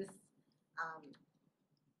youth,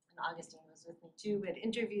 and Augustine was with me too, would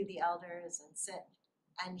interview the elders and sit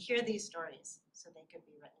and hear these stories so they could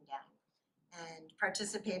be written down, and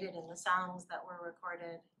participated in the songs that were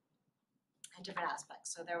recorded and different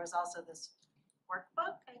aspects. So there was also this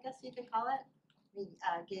workbook, I guess you could call it. We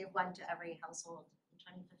gave one to every household in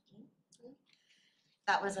 2015.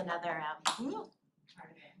 That was another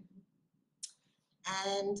part of it.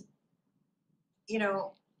 And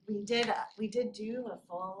we did do a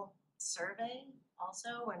full survey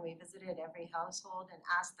also when we visited every household and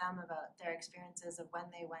asked them about their experiences of when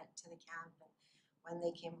they went to the camp and when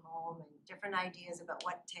they came home, and different ideas about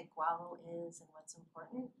what Tequao is and what's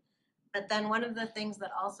important. But then one of the things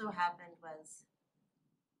that also happened was,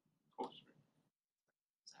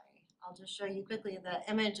 I'll just show you quickly the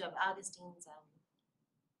image of Augustine's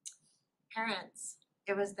parents.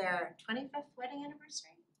 It was their 25th wedding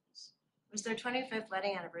anniversary. It was their 25th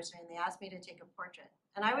wedding anniversary, and they asked me to take a portrait.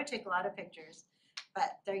 And I would take a lot of pictures,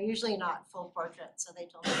 but they're usually not full portraits, so they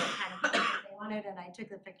told me what kind of portrait they wanted, and I took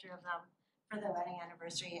the picture of them for their wedding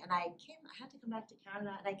anniversary. And I had to come back to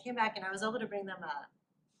Canada, and I came back and I was able to bring them a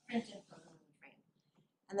printed photo in the frame.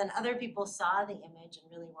 And then other people saw the image and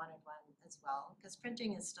really wanted one as well, because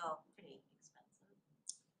printing is still pretty expensive.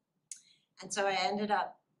 And so I ended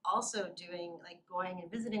up also going and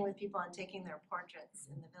visiting with people and taking their portraits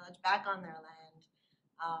in the village back on their land.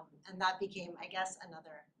 And that became, I guess,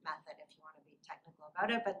 another method if you want to be technical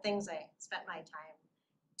about it, but things I spent my time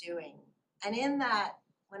doing. And in that,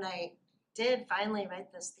 when I did finally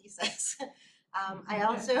write this thesis, I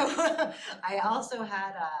also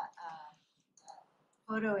had a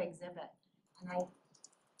photo exhibit. And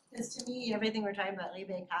because to me, everything we're talking about,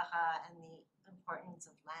 ribbe, kaka, and the importance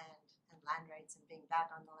of land and land rights and being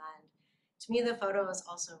back on the land, to me the photos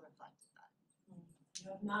also reflected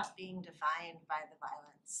that. Not being defined by the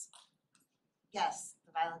violence. Yes,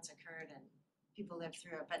 the violence occurred and people lived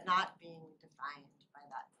through it, but not being defined by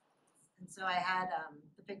that. And so I had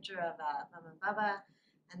the picture of Mama and Baba,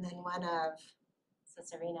 and then one of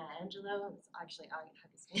Serena Angelo, it's actually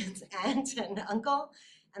Augustine's aunt and uncle,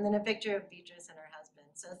 and then a picture of Beatrice and her husband.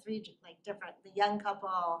 So three different, the young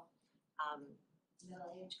couple,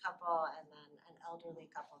 middle-aged couple, and then an elderly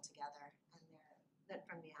couple together, and they're lit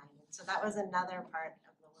from behind. And so that was another part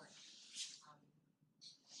of the work.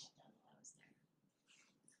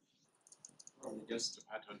 Just to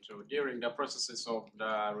add on to, during the processes of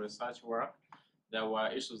the research work, there were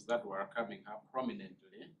issues that were coming up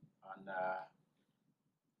prominently, and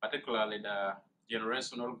particularly the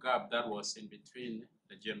generational gap that was in between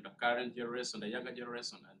the current generation, the younger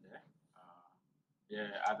generation, and the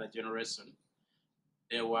other generation.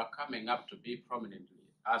 They were coming up to be prominently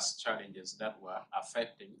as challenges that were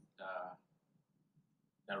affecting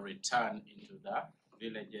the return into the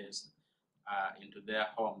villages, into their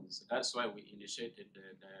homes. That's why we initiated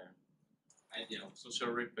the idea of social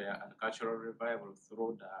repair and cultural revival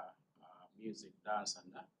through the music, dance,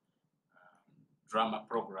 and drama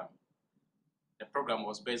program. The program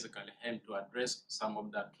was basically aimed to address some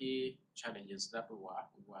of the key challenges that we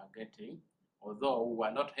were getting, although we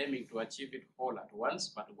were not aiming to achieve it all at once,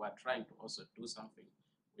 but we were trying to also do something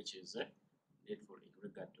which is needful in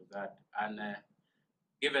regard to that. And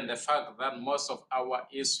given the fact that most of our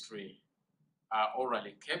history are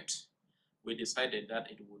orally kept, we decided that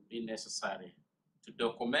it would be necessary to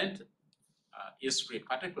document history,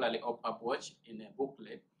 particularly of Papuach, in a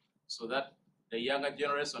booklet, so that the younger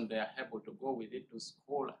generation, they are able to go with it to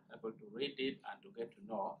school, able to read it, and to get to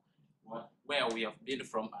know where we have been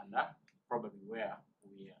from and probably where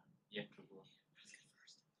we are yet to go.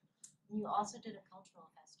 You also did a cultural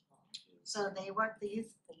festival. So they worked, the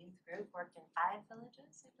youth group worked in 5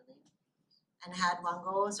 villages, I believe. and had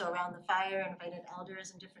wango, so around the fire, invited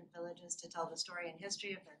elders in different villages to tell the story and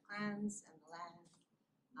history of their clans and the land.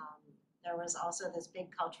 There was also this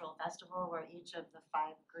big cultural festival where each of the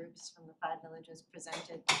 5 groups from the 5 villages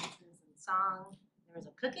presented dances and song. There was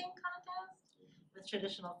a cooking contest with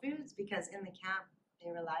traditional foods because in the camp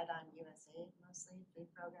they relied on USAID mostly,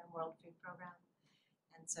 food program, World Food Program.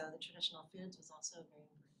 And so the traditional foods was also very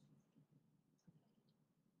important.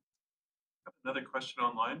 Another question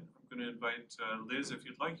online. I'm going to invite Liz, if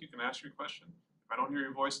you'd like, you can ask your question. If I don't hear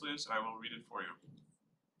your voice, Liz, I will read it for you.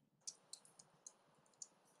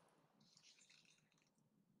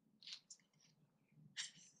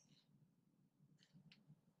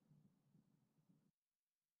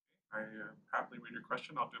 I happily read your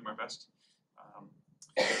question. I'll do my best.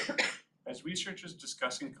 As researchers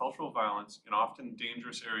discussing cultural violence in often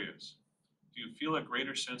dangerous areas, do you feel a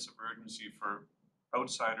greater sense of urgency for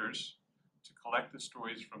outsiders to collect the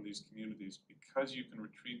stories from these communities because you can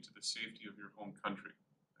retreat to the safety of your home country?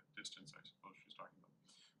 That distance, I suppose she's talking about.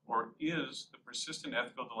 Or is the persistent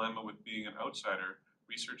ethical dilemma with being an outsider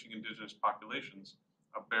researching Indigenous populations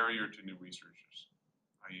a barrier to new researchers,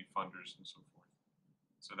 i.e. funders and so forth?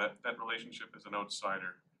 So that relationship as an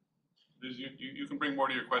outsider. Liz, you can bring more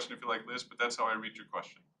to your question if you like, Liz, but that's how I read your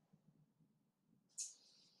question.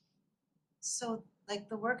 So like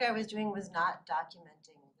the work I was doing was not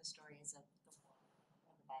documenting the stories of the war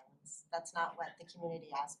or the violence. That's not what the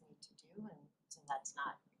community asked me to do, and so that's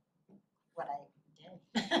not what I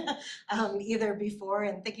did. Either before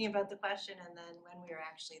and thinking about the question and then when we were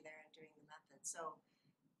actually there and doing the method. So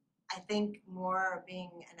I think more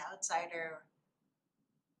being an outsider,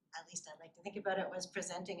 at least I'd like to think about it, was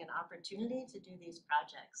presenting an opportunity to do these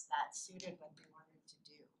projects that suited what they wanted to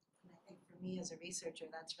do. And I think for me as a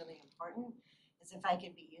researcher, that's really important, is if I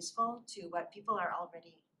could be useful to what people are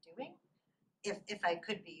already doing, if I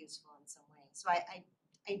could be useful in some way. So I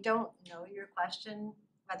don't know your question,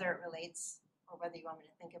 whether it relates or whether you want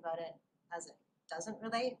me to think about it as it doesn't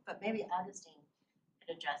relate, but maybe Augustine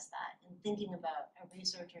could address that in thinking about a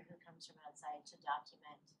researcher who comes from outside to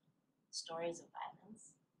document stories of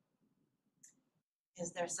violence.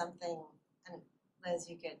 Is there something, and Liz,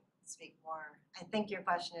 you could speak more. I think your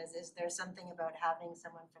question is there something about having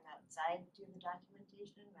someone from outside do the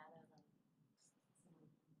documentation rather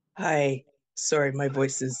than? Hi, sorry, my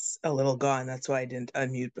voice is a little gone. That's why I didn't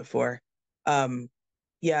unmute before.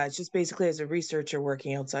 Yeah, it's just basically as a researcher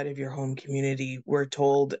working outside of your home community, we're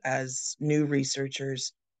told as new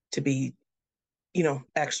researchers to be,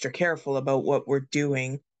 extra careful about what we're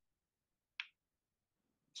doing.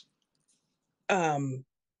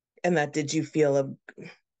 And that did you feel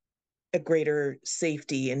a greater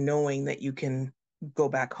safety in knowing that you can go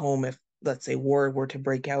back home if, let's say, war were to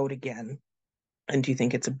break out again? And do you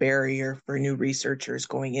think it's a barrier for new researchers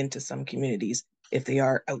going into some communities if they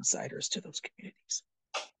are outsiders to those communities?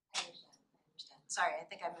 I understand. Sorry, I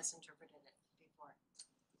think I misinterpreted it before.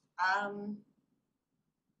 I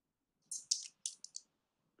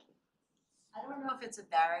don't know if it's a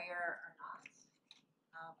barrier or not.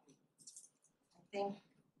 I think,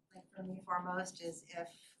 like for me, foremost is if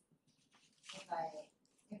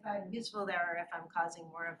I'm useful there, or if I'm causing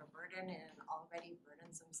more of a burden in an already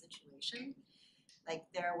burdensome situation. Like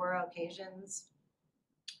there were occasions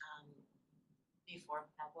before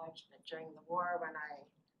Plaut, but during the war when I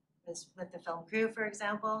was with the film crew, for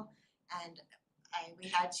example, and we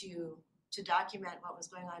had to document what was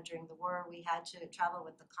going on during the war. We had to travel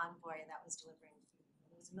with the convoy that was delivering food.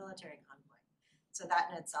 It was a military convoy. So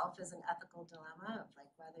that in itself is an ethical dilemma of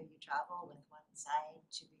like whether you travel with one side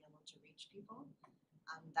to be able to reach people.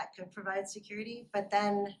 That could provide security, but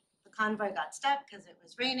then the convoy got stuck because it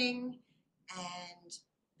was raining, and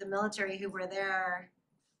the military who were there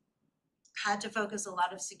had to focus a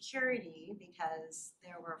lot of security because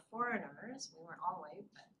there were foreigners, we weren't all white,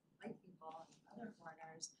 but white people and other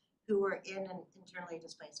foreigners who were in an internally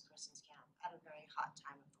displaced persons camp at a very hot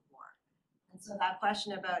time of the war. And so that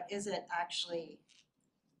question about is it actually,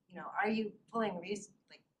 are you pulling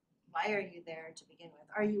like why are you there to begin with?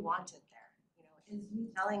 Are you wanted there? Is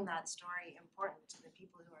you telling that story important to the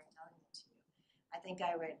people who are telling it to you? I think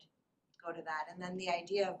I would go to that. And then the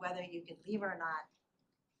idea of whether you could leave or not,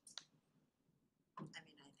 I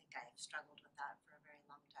think I've struggled with that for a very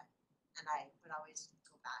long time. And I would always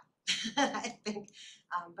go back, I think.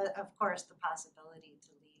 But of course, the possibility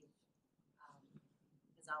to leave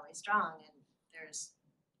is always strong. And there's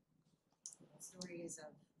stories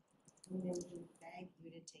of women who beg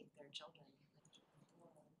you to take their children.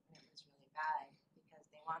 And it was really bad.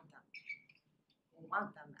 They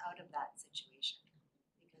want them out of that situation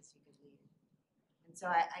because you could leave. And so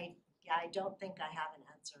I don't think I have an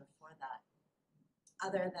answer for that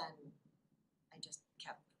other than I just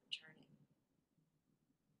kept returning.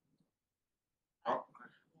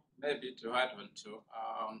 Maybe to add on to,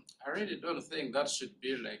 I really don't think that should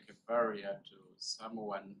be like a barrier to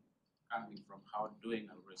someone coming from how doing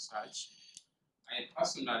a research. I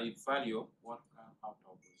personally value what comes out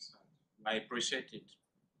of research. I appreciate it.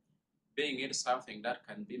 Being it something that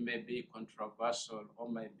can be maybe controversial or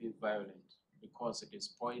maybe violent because it is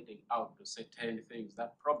pointing out to certain things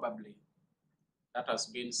that probably that has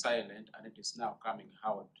been silent and it is now coming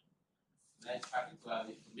out. Like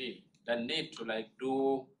particularly for me, the need to like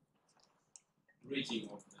do bridging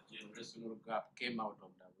of the generational gap came out of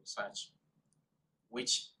the research,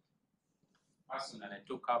 which personally I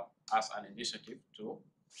took up as an initiative to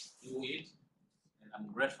do it, and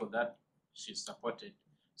I'm grateful that she supported.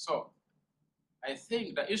 So I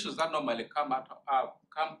think the issues that normally come out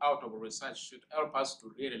of research should help us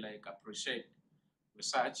to really like appreciate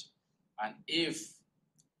research, and if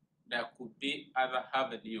there could be other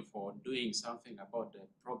avenue for doing something about the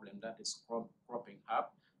problem that is cropping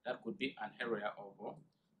up, that could be an area of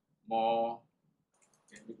more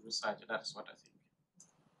research. That's what I think.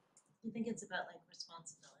 I think it's about like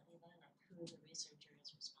responsibility then, of who the researcher is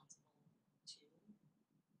responsible to.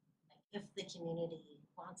 Like if the community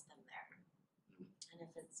wants them there, and if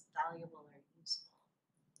it's valuable or useful,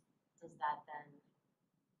 does that then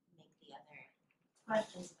make the other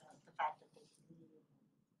questions about the fact that they can leave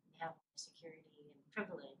and have security and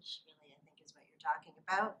privilege, really, I think is what you're talking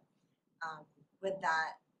about. Would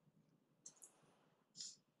that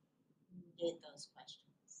negate those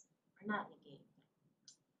questions? Or not negate,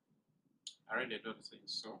 I really don't think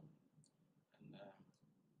so. And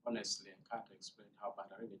honestly, I can't explain how, but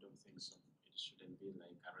I really don't think so. It shouldn't be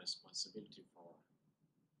like a responsibility for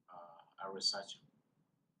a researcher.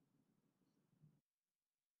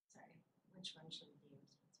 sorry, which one should be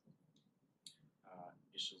responsible?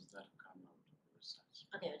 Issues that come out of research.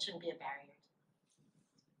 Okay, it shouldn't be a barrier.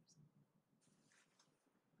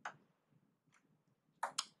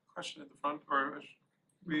 Question at the front, or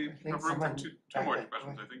we I think have room for someone- two more okay,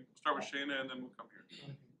 questions, go I think. Start with Shayna and then we'll come here.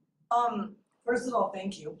 First of all,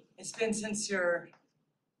 thank you. It's been since your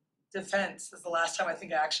defense, this is the last time I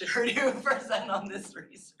think I actually heard you present on this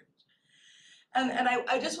research. And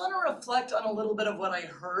I just want to reflect on a little bit of what I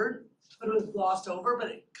heard, but it was glossed over,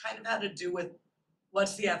 but it kind of had to do with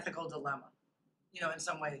what's the ethical dilemma, you know, in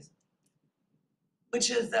some ways.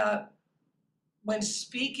 Which is that when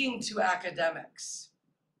speaking to academics,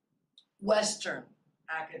 Western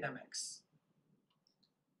academics,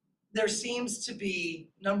 there seems to be,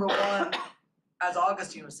 number one, as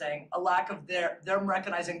Augustine was saying, a lack of them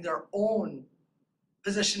recognizing their own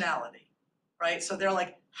positionality, right? So they're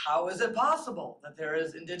like, how is it possible that there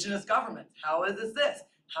is indigenous government? How is this?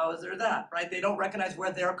 How is there that, right? They don't recognize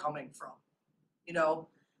where they're coming from, you know,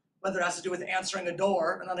 whether it has to do with answering a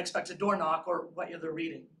door, an unexpected door knock, or what they're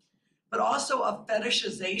reading. But also a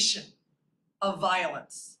fetishization of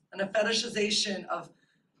violence and a fetishization of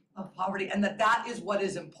poverty, and that is what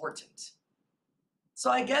is important. So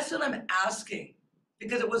I guess what I'm asking,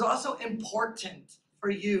 because it was also important for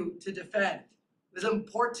you to defend, it was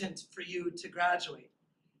important for you to graduate,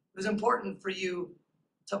 it was important for you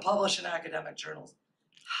to publish in academic journals.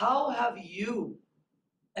 How have you,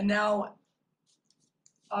 and now,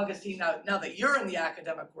 Augustine, now that you're in the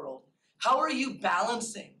academic world, how are you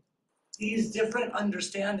balancing these different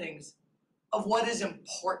understandings of what is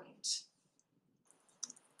important?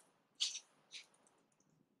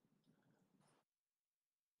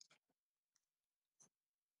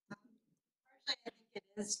 Partially, I think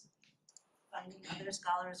it is finding other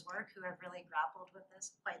scholars' work who have really grappled with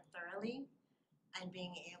this quite thoroughly and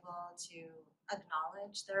being able to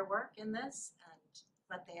acknowledge their work in this and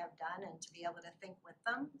what they have done, and to be able to think with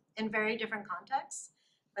them in very different contexts,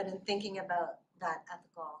 but in thinking about that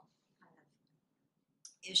ethical kind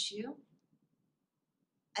of issue.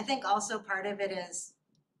 I think also part of it is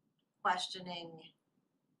questioning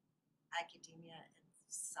academia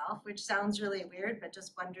itself, which sounds really weird, but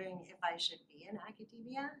just wondering if I should be in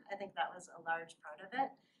academia. I think that was a large part of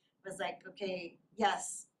it. It was like, okay,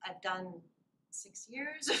 yes, I've done 6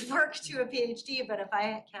 years of work to a PhD, but if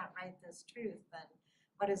I can't write this truth, then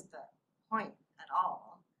what is the point at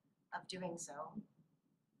all of doing so?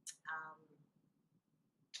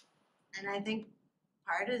 And I think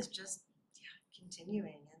part is just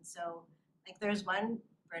continuing. And so, like, there's one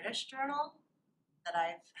British journal that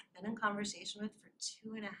I've been in conversation with for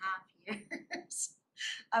 2.5 years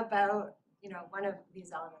about, you know, one of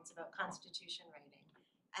these elements about constitution writing.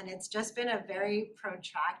 And it's just been a very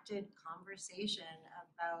protracted conversation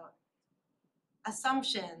about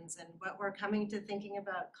assumptions and what we're coming to thinking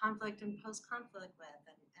about conflict and post-conflict with,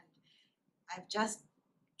 and I've just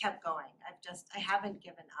kept going. I haven't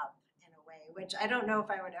given up in a way, which I don't know if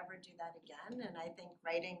I would ever do that again. And I think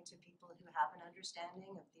writing to people who have an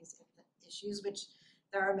understanding of these issues, which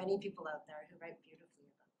there are many people out there who write beautifully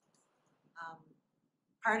about them.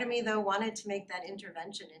 Part of me though wanted to make that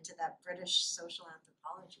intervention into that British social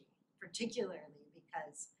anthropology, particularly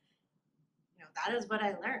because that is what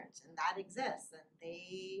I learned and that exists, and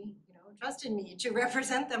they trusted me to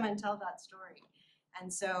represent them and tell that story.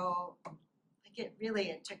 And so it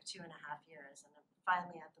took 2.5 years, and I'm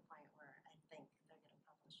finally at the point where I think they're going to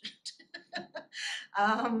publish it.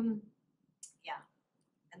 Yeah,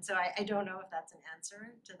 and so I don't know if that's an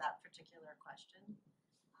answer to that particular question,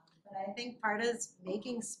 but I think part is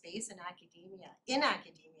making space in academia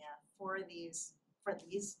for these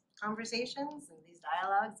conversations and these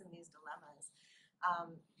dialogues and these dilemmas,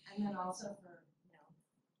 and then also for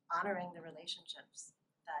honoring the relationships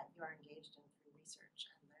that you are engaged in through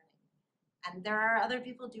research and learning. And there are other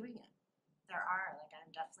people doing it.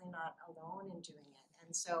 I'm definitely not alone in doing it.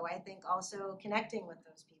 And so I think also connecting with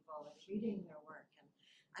those people and reading their work and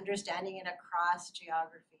understanding it across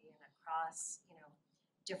geography and across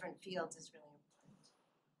different fields is really important.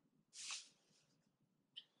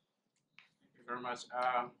 Thank you very much.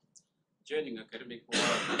 Joining academic work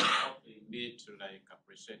helping me to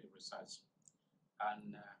appreciate the research,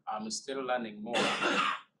 and I'm still learning more,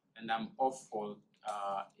 and I'm hopeful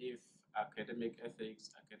if academic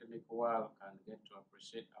ethics, academic work can get to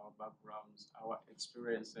appreciate our backgrounds, our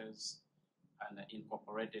experiences, and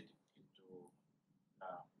incorporate it into the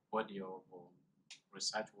body of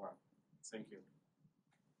research work. Thank you.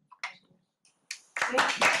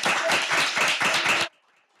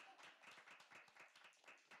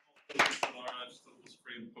 Lara, just a little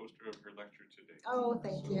framed poster of her lecture today. Oh,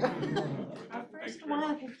 thank you. Our Thank first you very one.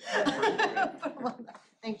 much.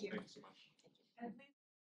 Thank you.